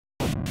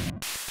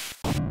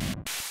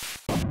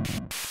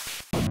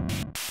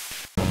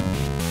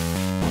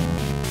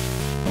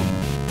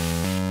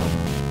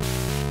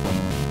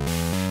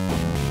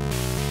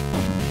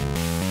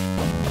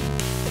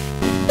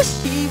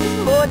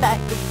you're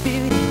like a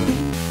beauty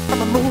queen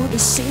from a movie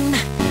scene.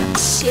 I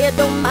said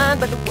don't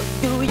mind, but what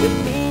do you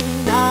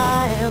mean?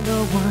 I am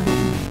the one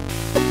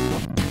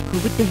who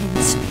would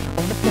dance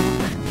on the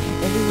floor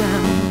and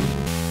around.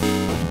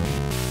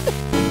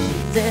 She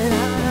said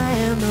I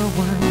am the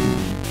one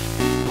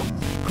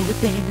who would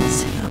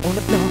dance on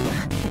the floor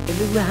and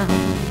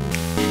around.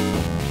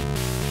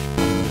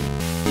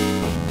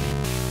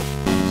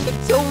 She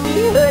told me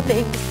her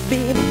name was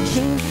Billie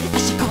Jean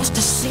as she caused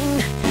a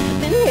scene.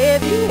 Then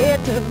heavy hair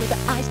turned with the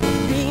ice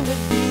cream of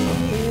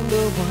being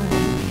the one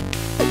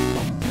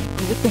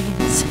who would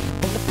dance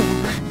on the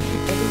floor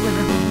and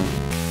around.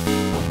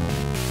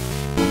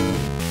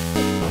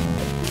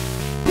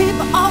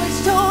 People always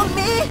told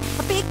me,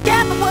 be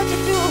careful what you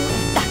do.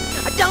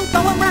 Don't go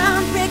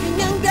around breaking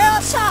young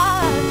girls'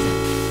 hearts.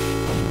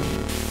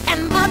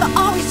 And mother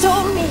always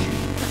told me,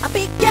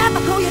 be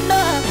careful who you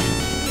love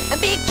and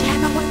be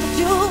careful what you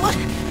do.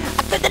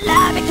 Could the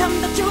lie become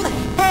the truth?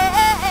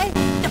 Hey,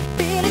 the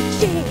Billie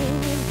Jean,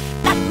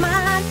 not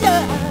my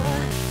love.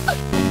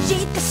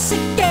 She's just a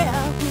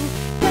girl who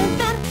thinks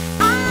that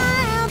I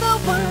am the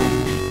one,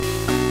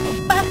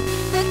 but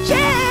the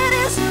kid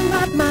is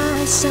not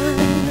my son.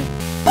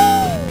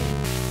 Woo!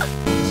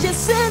 She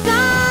says I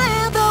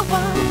am the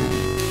one,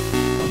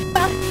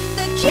 but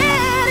the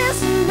kid is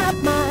not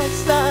my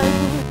son.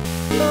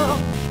 No,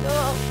 no.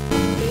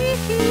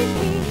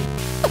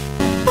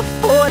 For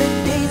 40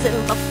 days and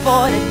for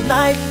 40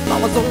 nights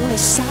I was on his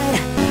side.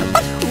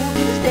 But who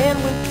can stand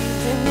when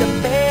he's in the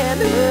band?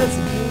 He's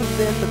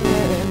in the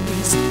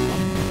bands.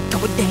 Go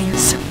and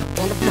dance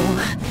on the floor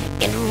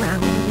and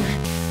around.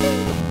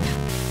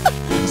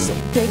 So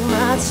take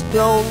my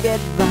strong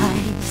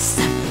advice.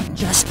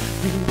 Just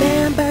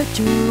remember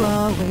to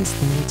always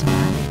think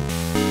twice.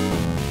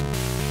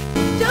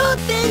 Don't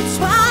think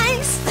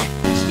twice.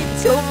 She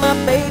told my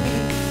baby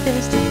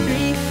there's the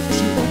three.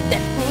 She looked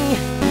at me,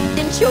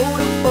 then showed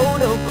a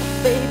photo of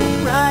baby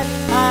bright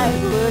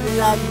eyes were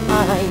like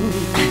mine.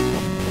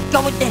 Go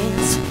and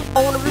dance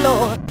on the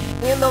floor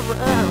in the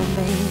round,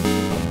 baby.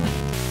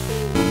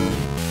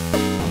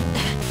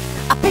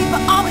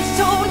 People always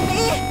told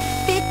me,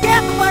 be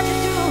careful what you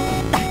do.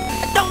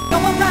 Don't go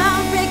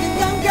around breaking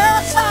young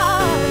girls'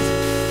 hearts.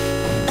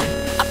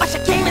 But she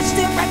came and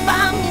stood right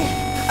by me.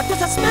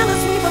 Cause I smell a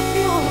sweet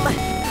perfume.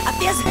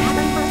 This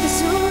happened much too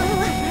soon.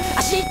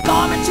 She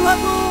called me to her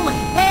room.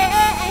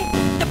 Hey,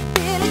 the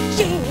Billie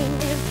Jean,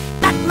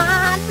 not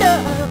my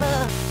lover.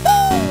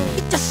 Woo!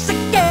 It's just a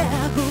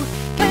girl who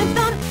claims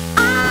that I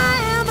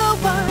am the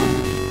one,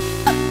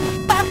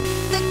 but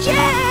the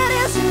kid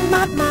is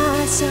not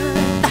my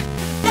son.